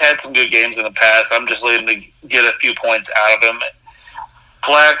 He's had some good games in the past. I'm just looking to get a few points out of him.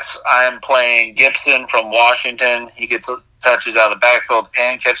 Flex, I'm playing Gibson from Washington. He gets touches out of the backfield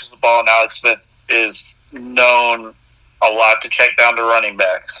and catches the ball. And Alex Smith is known a lot to check down to running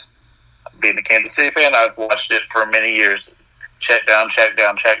backs. Being a Kansas City fan, I've watched it for many years. check down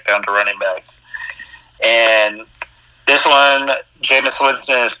to running backs. And this one, Jameis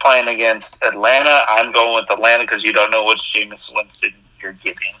Winston is playing against Atlanta. I'm going with Atlanta because you don't know which Jameis Winston you're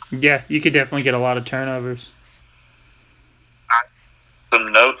getting. Yeah, you could definitely get a lot of turnovers.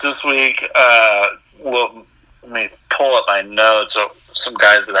 Some notes this week. Well, let me pull up my notes of some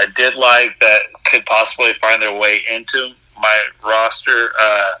guys that I did like that could possibly find their way into my roster.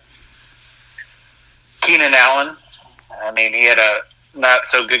 Keenan Allen. I mean, he had a not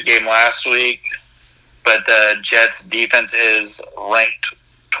so good game last week, but the Jets defense is ranked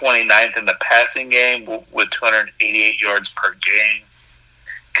 29th in the passing game with 288 yards per game.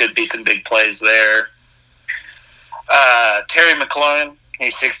 Could be some big plays there. Terry McLaurin,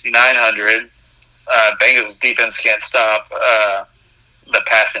 he's 6,900. Bengals defense can't stop the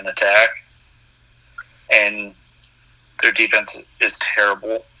passing attack, and their defense is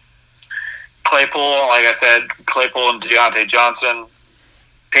terrible. Claypool, like I said, Claypool and Deontay Johnson,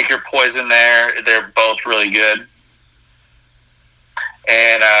 pick your poison there. They're both really good.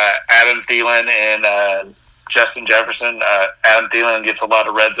 And Adam Thielen and Justin Jefferson. Adam Thielen gets a lot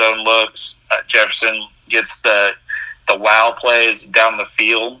of red zone looks. Jefferson gets the wow plays down the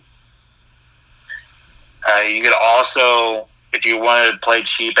field. You could also, if you wanted to play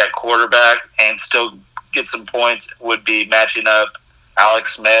cheap at quarterback and still get some points, would be matching up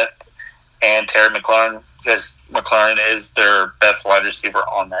Alex Smith and Terry McLaurin, because McLaurin is their best wide receiver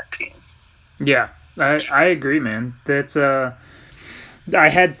on that team. Yeah, I agree, man. That's I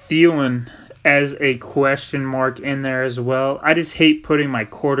had Thielen as a question mark in there as well. I just hate putting my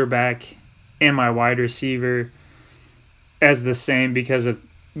quarterback and my wide receiver as the same because of,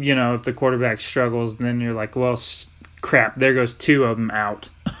 you know, if the quarterback struggles, then you're like, well, crap, there goes two of them out.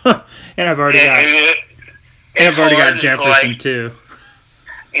 And I've already got Jefferson too.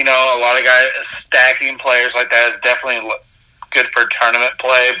 You know, a lot of guys stacking players like that is definitely good for tournament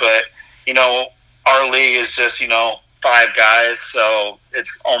play, but, you know, our league is just, you know, 5 guys, so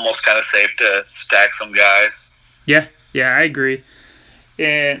it's almost kind of safe to stack some guys. Yeah, I agree.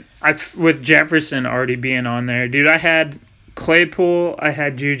 And with Jefferson already being on there, dude, I had Claypool, I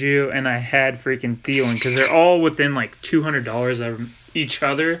had Juju, and I had freaking Thielen because they're all within like $200 of each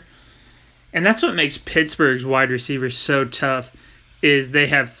other. And that's what makes Pittsburgh's wide receivers so tough, is they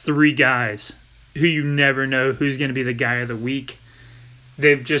have 3 guys who you never know who's going to be the guy of the week.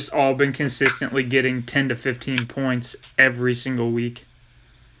 They've just all been consistently getting 10 to 15 points every single week.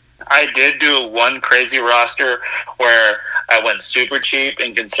 I did do one crazy roster where I went super cheap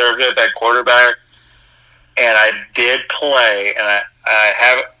and conservative at quarterback, and I did play, and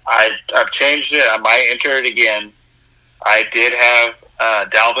I've changed it. I might enter it again. I did have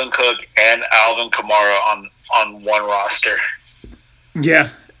Dalvin Cook and Alvin Kamara on one roster. Yeah,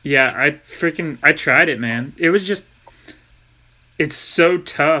 I tried it, man. It was just, it's so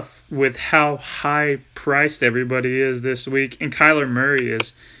tough with how high priced everybody is this week, and Kyler Murray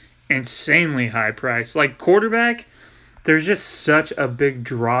is insanely high priced. Like quarterback, there's just such a big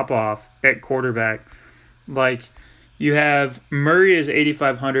drop off at quarterback. Like you have Murray is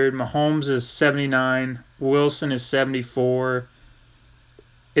 8,500, Mahomes is 79, Wilson is 74,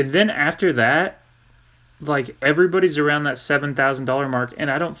 and then after that, like everybody's around that $7,000 mark, and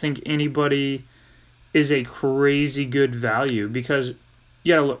I don't think anybody is a crazy good value because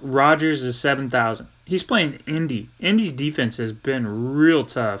you gotta look. Rodgers is 7,000. He's playing Indy. Indy's defense has been real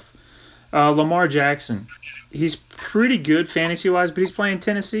tough. Lamar Jackson, he's pretty good fantasy wise, but he's playing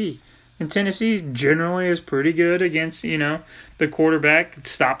Tennessee, and Tennessee generally is pretty good against, you know, the quarterback,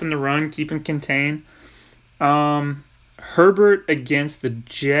 stopping the run, keeping contained. Herbert against the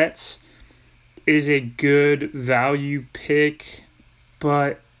Jets is a good value pick,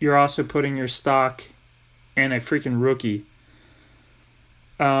 but you're also putting your stock in a freaking rookie.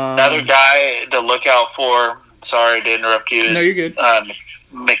 Another guy to look out for, sorry to interrupt you, is no, you're good.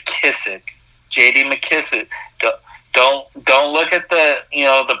 McKissick. J.D. McKissick. Don't look at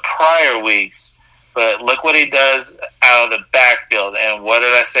the prior weeks, but look what he does out of the backfield. And what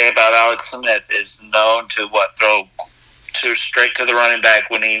did I say about Alex Smith? Is known to throw straight to the running back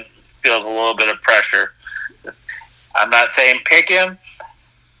when he feels a little bit of pressure. I'm not saying pick him,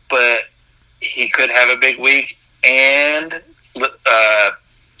 but he could have a big week. And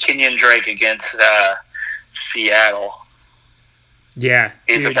Kenyon Drake against Seattle. Yeah,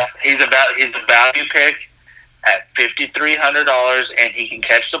 he's a value pick at $5,300, and he can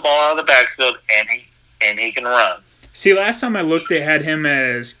catch the ball out of the backfield, and he can run. See, last time I looked, they had him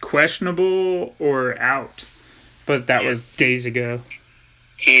as questionable or out, but that was days ago.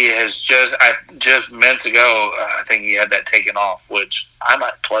 He has just minutes ago, I think he had that taken off, which I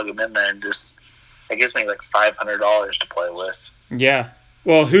might plug him in there and just, it gives me like $500 to play with. Yeah.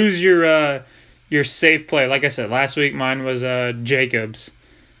 Well, who's your safe play? Like I said, last week mine was Jacobs.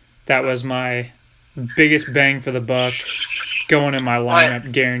 That was my biggest bang for the buck going in my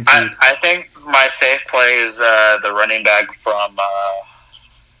lineup, guaranteed. I think my safe play is the running back from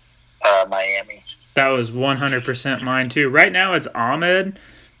Miami. That was 100% mine too. Right now it's Ahmed,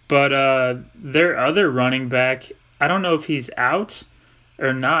 but their other running back, I don't know if he's out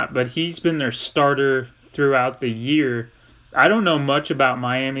or not, but he's been their starter throughout the year. I don't know much about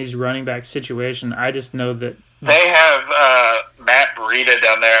Miami's running back situation. I just know that they have Matt Breida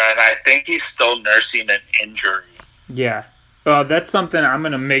down there, and I think he's still nursing an injury. Yeah. That's something I'm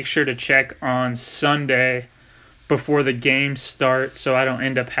going to make sure to check on Sunday before the game starts, so I don't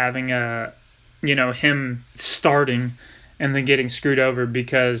end up having him starting and then getting screwed over,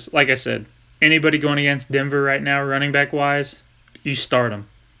 because, like I said, anybody going against Denver right now, running back wise, you start them.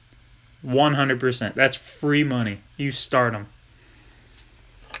 100%. That's free money. You start them.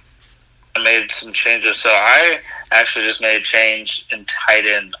 I made some changes, so I actually just made a change in tight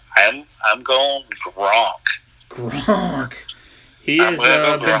end. I'm going Gronk. Gronk. He has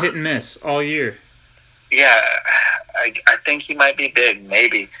been hit and miss all year. Yeah, I think he might be big,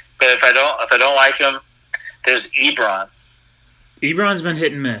 maybe. But if I don't like him, there's Ebron. Ebron's been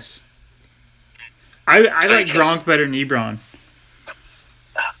hit and miss. I like Gronk better than Ebron.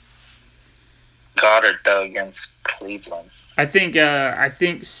 Goddard though against Cleveland. I think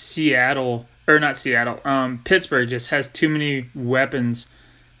Seattle, or not Seattle, Pittsburgh just has too many weapons,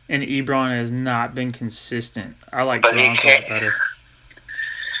 and Ebron has not been consistent. I like Gronk a lot better.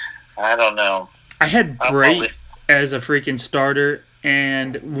 I don't know. I had Brait as a freaking starter,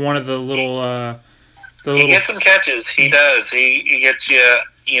 and one of the little he gets some catches. He does. He gets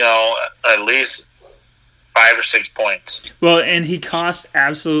you at least 5 or 6 points. Well, and he cost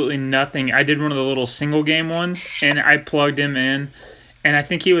absolutely nothing. I did one of the little single game ones, and I plugged him in, and I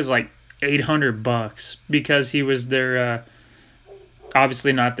think he was like $800 because he was their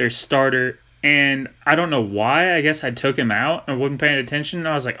obviously not their starter. And I don't know why. I guess I took him out and wasn't paying attention. And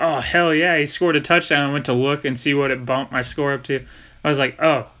I was like, oh, hell yeah, he scored a touchdown. I went to look and see what it bumped my score up to. I was like,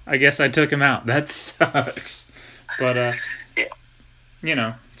 oh, I guess I took him out. That sucks. But,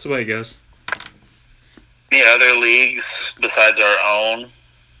 yeah. It's the way it goes. Any other leagues besides our own?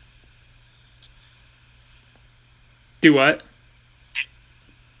 Do what?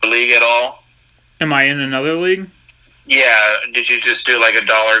 League at all? Am I in another league? Yeah. Did you just do like a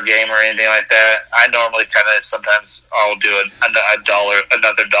dollar game or anything like that? I normally kind of sometimes I'll do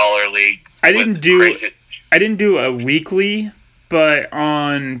another dollar league. I didn't do a weekly, but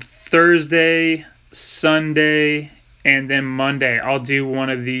on Thursday, Sunday, and then Monday I'll do one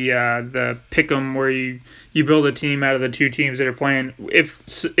of the pick'em where you build a team out of the two teams that are playing.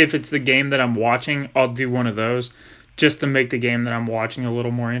 If it's the game that I'm watching, I'll do one of those just to make the game that I'm watching a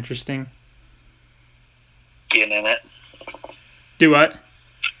little more interesting. Skin in it. Do what?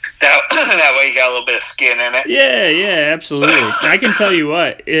 That way you got a little bit of skin in it. Yeah, absolutely. I can tell you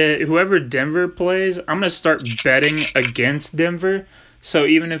what, whoever Denver plays, I'm going to start betting against Denver. So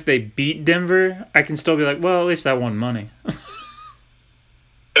even if they beat Denver, I can still be like, well, at least I won money.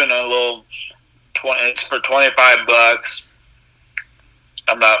 Doing a little it's for $25.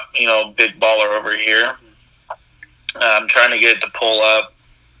 I'm not, big baller over here. I'm trying to get it to pull up.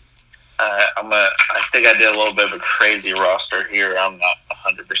 I think I did a little bit of a crazy roster here. I'm not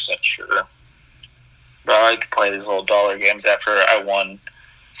 100% sure. But I like to play these little dollar games after I won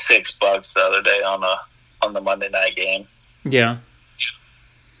 $6 the other day on the Monday night game. Yeah.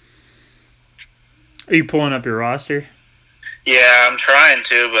 Are you pulling up your roster? Yeah, I'm trying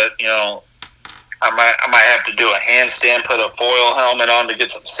to, but I might have to do a handstand, put a foil helmet on to get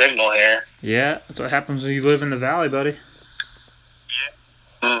some signal here. Yeah, that's what happens when you live in the valley, buddy.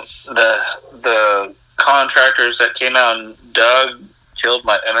 The contractors that came out and dug killed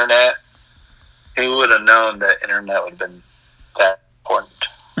my internet. Who would have known that internet would have been that important?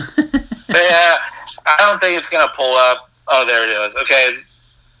 But yeah, I don't think it's going to pull up. Oh, there it is. Okay,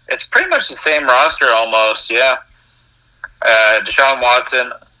 it's pretty much the same roster almost, yeah. Deshaun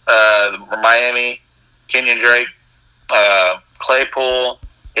Watson, Miami, Kenyon Drake, Claypool,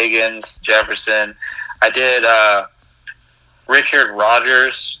 Higgins, Jefferson. I did Richard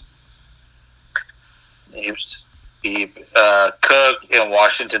Rodgers, Cook, and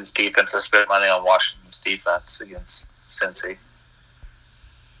Washington's defense. I spent money on Washington's defense against Cincy.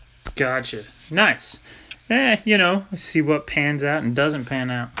 Gotcha. Nice. See what pans out and doesn't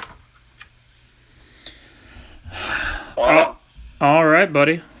pan out. Well, all right,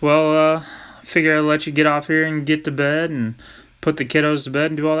 buddy. Well, figure I'll let you get off here and get to bed and put the kiddos to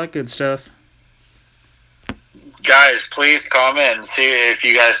bed and do all that good stuff. guys, please comment and see if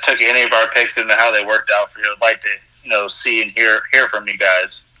you guys took any of our picks and how they worked out for you. I'd like to, see and hear from you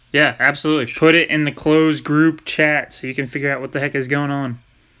guys. Yeah, absolutely. Put it in the closed group chat so you can figure out what the heck is going on.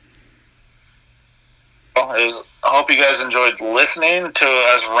 Well, I hope you guys enjoyed listening to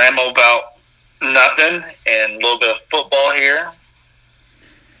us ramble about nothing and a little bit of football here.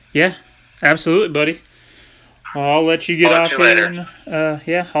 Yeah, absolutely, buddy. Well, I'll let you get off here.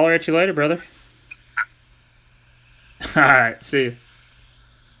 And, holler at you later, brother. All right, see you.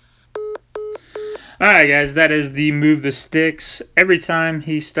 All right, guys, that is the Move the Sticks. Every time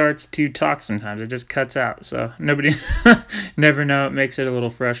he starts to talk, sometimes it just cuts out. So nobody never know. It makes it a little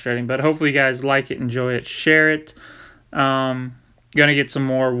frustrating. But hopefully you guys like it, enjoy it, share it. Going to get some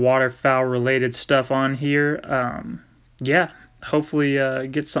more waterfowl-related stuff on here. Hopefully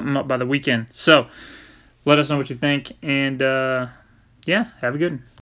get something up by the weekend. So let us know what you think. And, have a good one.